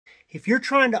If you're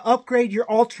trying to upgrade your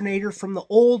alternator from the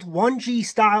old 1G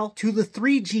style to the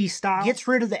 3G style, gets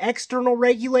rid of the external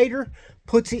regulator,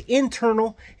 puts it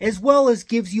internal, as well as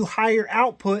gives you higher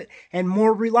output and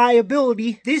more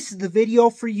reliability, this is the video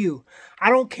for you. I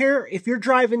don't care if you're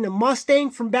driving a Mustang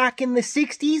from back in the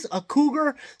 60s, a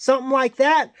Cougar, something like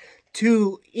that,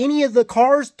 to any of the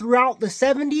cars throughout the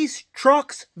 70s,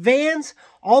 trucks, vans,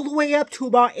 all the way up to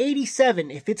about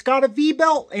 87. If it's got a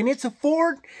V-belt and it's a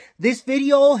Ford, this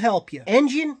video will help you.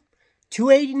 Engine,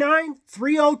 289,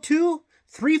 302,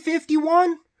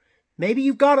 351, maybe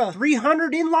you've got a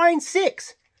 300 inline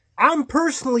 6. I'm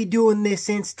personally doing this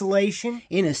installation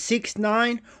in a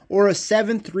 6.9 or a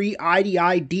 7.3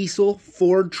 IDI diesel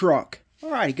Ford truck.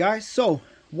 Alrighty guys, so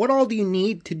what all do you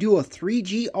need to do a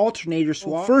 3G alternator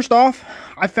swap? Well, first off,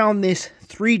 I found this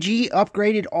 3G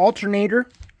upgraded alternator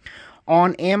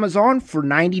on Amazon for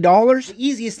 $90. The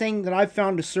easiest thing that I've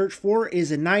found to search for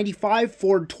is a 95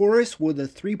 Ford Taurus with a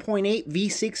 3.8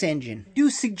 V6 engine. I do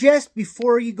suggest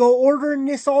before you go ordering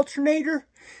this alternator,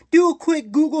 do a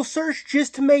quick Google search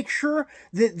just to make sure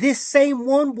that this same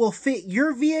one will fit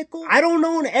your vehicle. I don't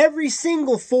own every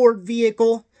single Ford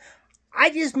vehicle. I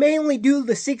just mainly do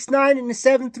the 6.9 and the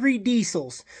 7.3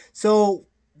 diesels. So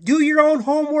do your own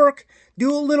homework.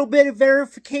 Do a little bit of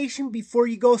verification before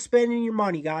you go spending your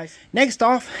money, guys. Next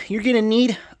off, you're going to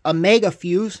need a mega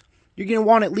fuse. You're going to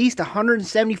want at least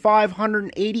 175,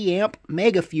 180 amp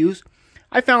mega fuse.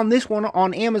 I found this one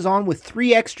on Amazon with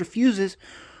 3 extra fuses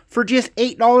for just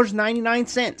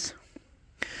 $8.99.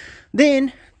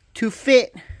 Then, to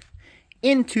fit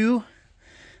into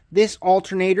this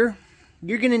alternator,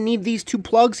 you're going to need these 2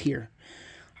 plugs here.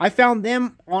 I found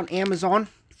them on Amazon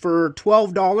for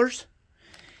 $12.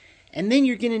 And then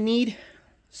you're going to need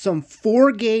some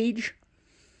 4-gauge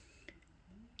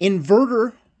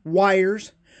inverter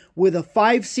wires with a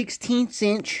 5/16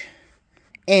 inch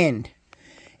end.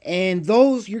 And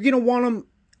those, you're going to want them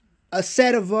a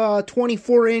set of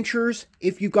 24 inchers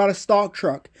if you've got a stock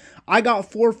truck. I got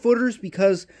 4-footers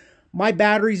because my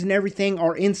batteries and everything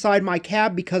are inside my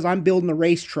cab because I'm building a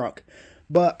race truck.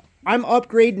 But I'm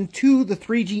upgrading to the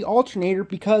 3G alternator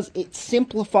because it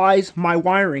simplifies my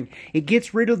wiring. It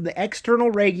gets rid of the external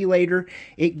regulator.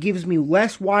 It gives me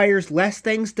less wires, less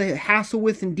things to hassle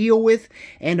with and deal with,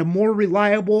 and a more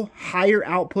reliable, higher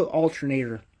output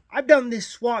alternator. I've done this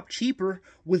swap cheaper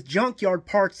with junkyard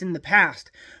parts in the past,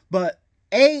 but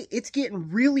it's getting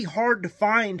really hard to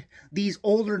find these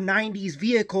older 90s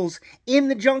vehicles in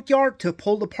the junkyard to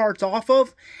pull the parts off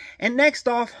of. And next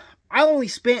off, I only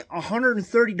spent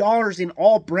 $130 in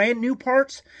all brand new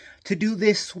parts to do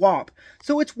this swap.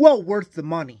 So it's well worth the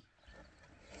money.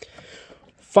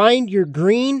 Find your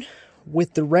green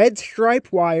with the red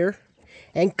striped wire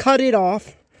and cut it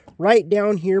off right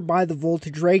down here by the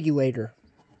voltage regulator.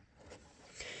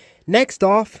 Next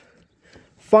off,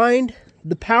 find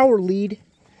the power lead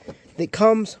that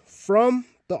comes from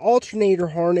the alternator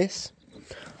harness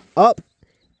up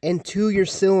and to your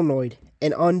solenoid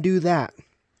and undo that.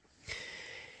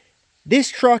 This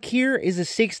truck here is a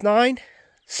 6.9.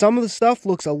 Some of the stuff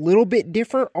looks a little bit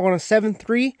different on a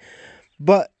 7.3,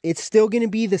 but it's still going to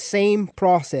be the same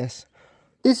process.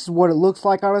 This is what it looks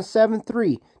like on a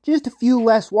 7.3. Just a few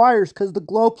less wires because the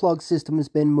glow plug system has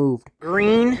been moved.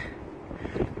 Green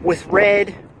with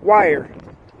red wire.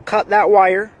 Cut that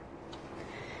wire,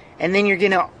 and then you're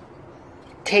going to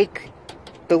take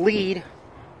the lead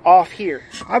off here.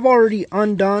 I've already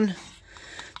undone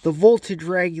the voltage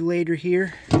regulator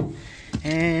here.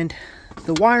 And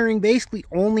the wiring basically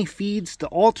only feeds the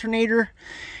alternator,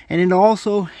 and it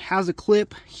also has a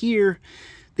clip here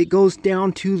that goes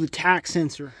down to the tach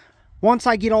sensor. Once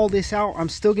I get all this out, I'm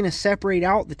still going to separate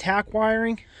out the tach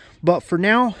wiring, but for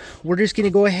now we're just going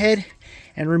to go ahead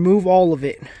and remove all of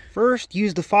it. First,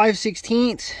 use the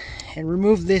 5/16 and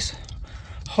remove this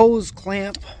hose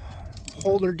clamp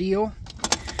holder deal.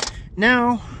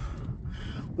 Now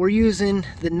we're using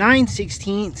the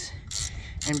 9/16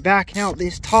 and backing out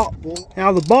this top bolt.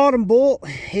 Now the bottom bolt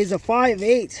is a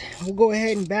 5/8. We'll go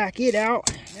ahead and back it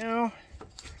out. Now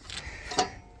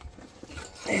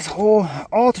this whole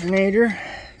alternator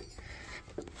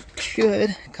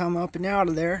should come up and out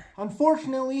of there.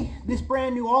 Unfortunately, this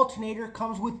brand new alternator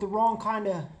comes with the wrong kind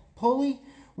of pulley.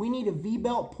 We need a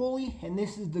V-belt pulley, and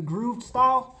this is the grooved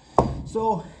style.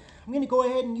 So I'm going to go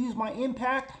ahead and use my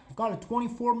impact. I've got a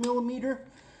 24mm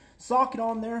socket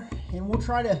on there, and we'll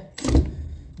try to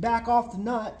back off the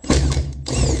nut.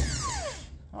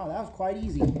 Oh, that was quite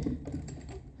easy.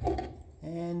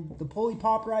 And the pulley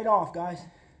popped right off, guys.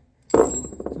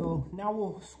 So now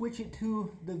we'll switch it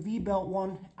to the V-belt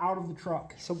one out of the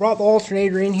truck. So brought the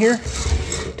alternator in here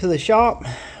to the shop.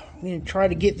 I'm going to try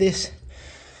to get this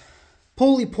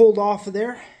pulley pulled off of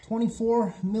there.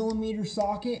 24mm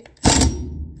socket.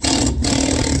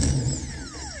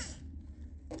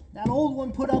 That old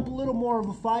one put up a little more of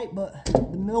a fight, but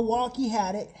the Milwaukee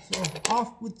had it. So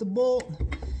off with the bolt,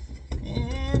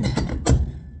 and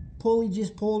pulley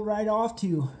just pulled right off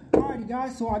too. Alrighty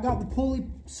guys, so I got the pulley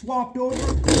swapped over,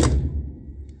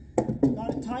 got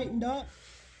it tightened up.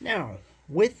 Now,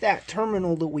 with that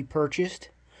terminal that we purchased,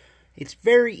 it's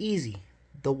very easy.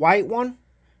 The white one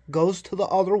goes to the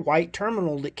other white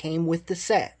terminal that came with the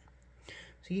set.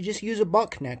 So you just use a butt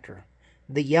connector.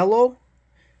 The yellow,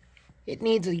 it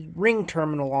needs a ring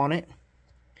terminal on it.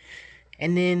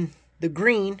 And then the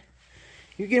green,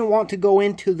 you're going to want to go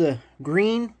into the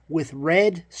green with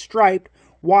red striped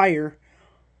wire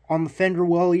on the fender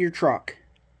well of your truck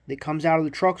that comes out of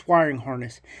the truck's wiring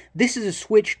harness. This is a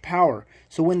switched power.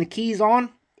 So when the key's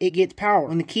on, it gets power.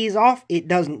 When the key's off, it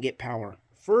doesn't get power.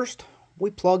 First, we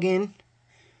plug in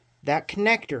that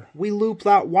connector. We loop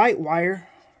that white wire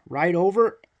right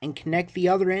over and connect the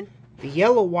other end. The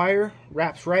yellow wire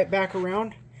wraps right back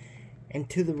around and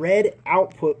to the red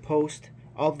output post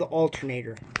of the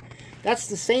alternator. That's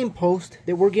the same post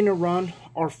that we're going to run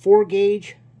our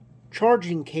 4-gauge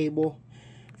charging cable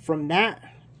from that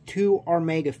to our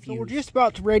mega fuse. So we're just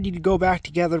about ready to go back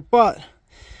together, but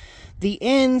the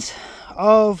ends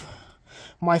of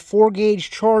my 4-gauge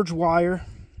charge wire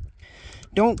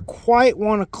don't quite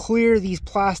want to clear these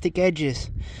plastic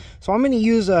edges. So I'm going to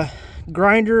use a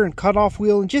grinder and cutoff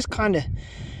wheel and just kind of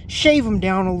shave them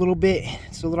down a little bit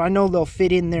so that I know they'll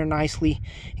fit in there nicely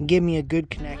and give me a good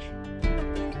connection.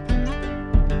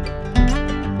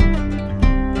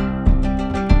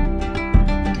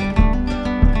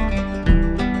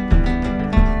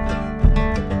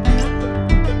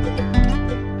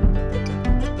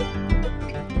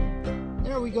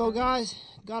 There we go, guys.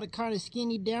 Got it kind of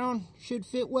skinny down. Should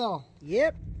fit well.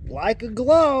 Yep, like a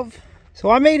glove. So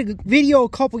I made a video a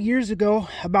couple years ago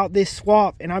about this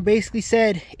swap, and I basically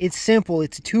said it's simple.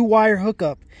 It's a 2-wire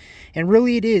hookup, and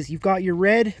really it is. You've got your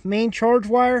red main charge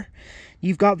wire,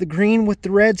 you've got the green with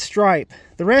the red stripe.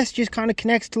 The rest just kind of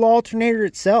connects to the alternator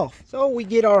itself. So we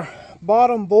get our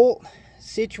bottom bolt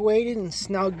situated and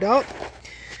snugged up,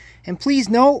 and please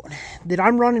note that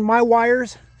I'm running my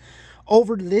wires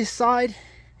over to this side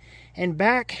and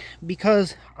back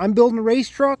because I'm building a race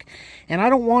truck and I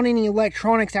don't want any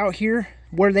electronics out here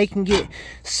where they can get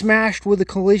smashed with a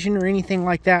collision or anything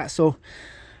like that. So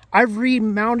I've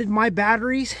remounted my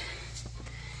batteries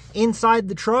inside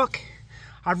the truck.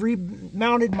 I've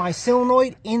remounted my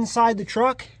solenoid inside the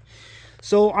truck.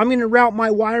 So I'm going to route my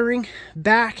wiring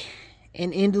back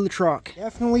and into the truck.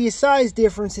 Definitely a size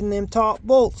difference in them top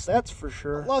bolts, that's for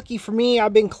sure. Lucky for me,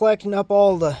 I've been collecting up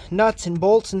all the nuts and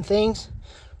bolts and things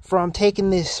from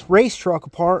taking this race truck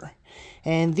apart,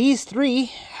 and these 3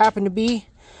 happen to be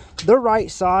the right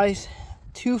size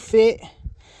to fit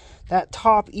that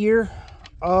top ear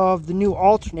of the new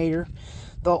alternator.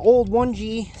 The old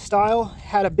 1G style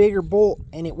had a bigger bolt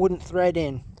and it wouldn't thread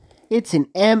in. It's an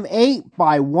M8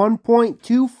 by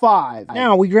 1.25.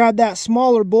 Now we grab that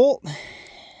smaller bolt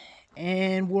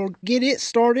and we'll get it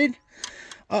started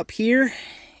up here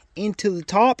into the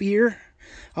top ear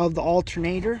of the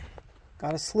alternator.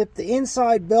 Got to slip the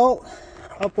inside belt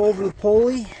up over the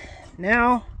pulley.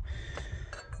 Now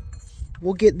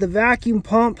we'll get the vacuum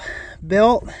pump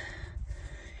belt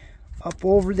up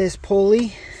over this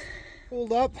pulley.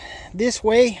 Pulled up this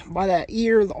way by that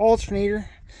ear of the alternator.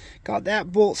 Got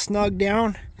that bolt snugged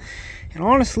down. And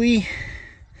honestly,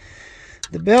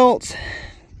 the belts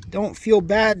don't feel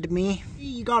bad to me.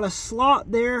 You got a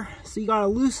slot there, so you got to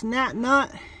loosen that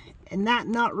nut and that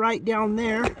nut right down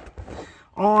there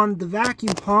on the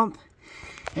vacuum pump,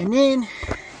 and then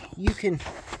you can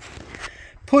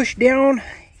push down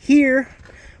here,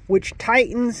 which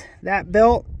tightens that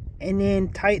belt, and then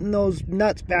tighten those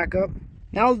nuts back up.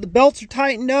 Now that the belts are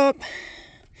tightened up,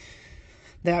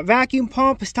 that vacuum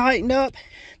pump is tightened up,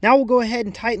 now we'll go ahead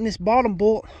and tighten this bottom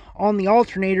bolt on the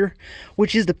alternator,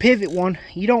 which is the pivot one.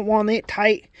 You don't want it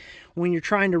tight when you're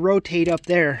trying to rotate up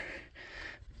there.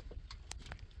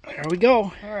 There we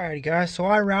go. Alrighty guys, so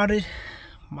I routed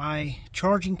my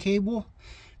charging cable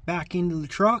back into the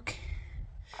truck.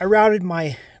 I routed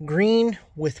my green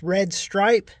with red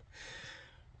stripe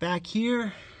back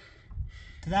here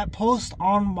to that post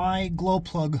on my glow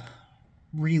plug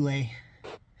relay.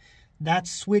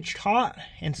 That's switched hot,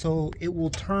 and so it will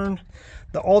turn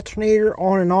the alternator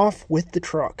on and off with the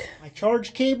truck. My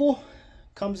charge cable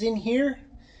comes in here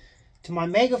to my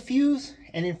mega fuse,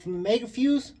 and then from the mega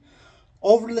fuse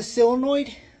over to the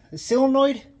solenoid. The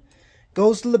solenoid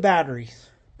goes to the batteries.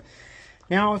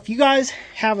 Now, if you guys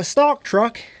have a stock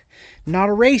truck, not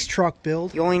a race truck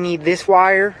build, you only need this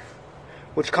wire,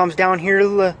 which comes down here to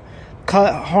the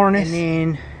cut harness,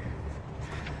 and then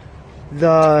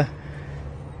the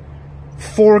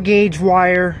 4-gauge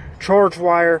wire, charge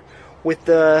wire, with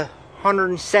the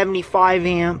 175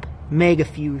 amp mega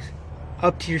fuse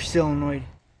up to your solenoid.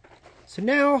 So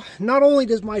now, not only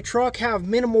does my truck have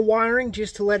minimal wiring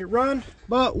just to let it run,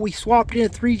 but we swapped in a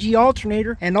 3G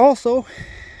alternator, and also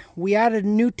we added a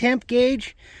new temp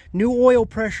gauge, new oil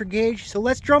pressure gauge. So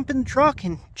let's jump in the truck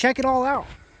and check it all out.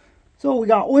 So we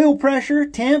got oil pressure,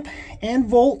 temp, and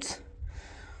volts.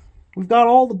 We've got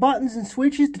all the buttons and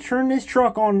switches to turn this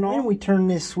truck on and off. We turn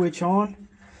this switch on.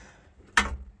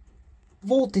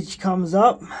 Voltage comes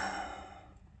up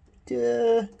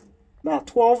to about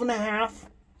 12.5.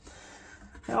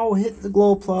 Now we'll hit the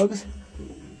glow plugs.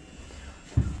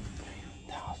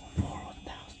 1,000, 4,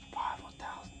 1,000, 5,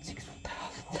 1,000, 6,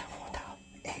 1,000, 7, 1,000,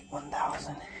 8,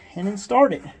 1,000. And then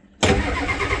start it.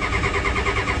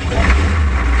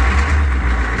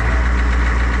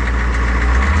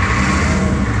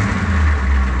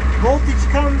 Voltage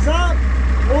comes up,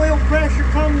 oil pressure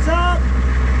comes up.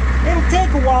 It'll take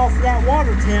a while for that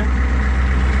water temp,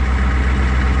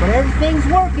 but everything's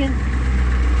working.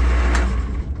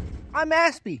 I'm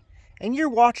Aspie, and you're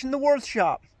watching The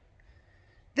Workshop.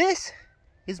 This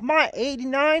is my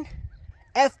 '89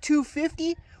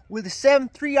 F250 with a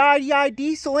 7.3 IDI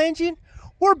diesel engine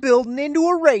we're building into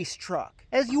a race truck.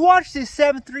 As you watch this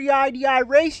 7.3 IDI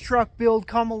race truck build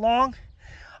come along,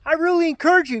 I really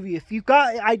encourage you, if you've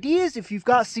got ideas, if you've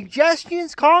got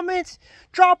suggestions, comments,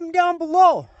 drop them down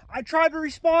below. I try to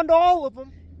respond to all of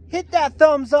them. Hit that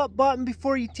thumbs up button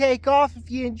before you take off if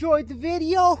you enjoyed the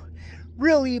video.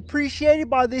 Really appreciated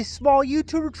by this small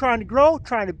YouTuber trying to grow,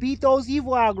 trying to beat those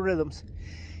evil algorithms.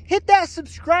 Hit that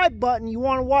subscribe button. You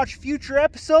want to watch future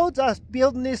episodes, us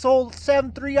building this old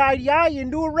 7.3 IDI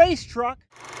into a race truck.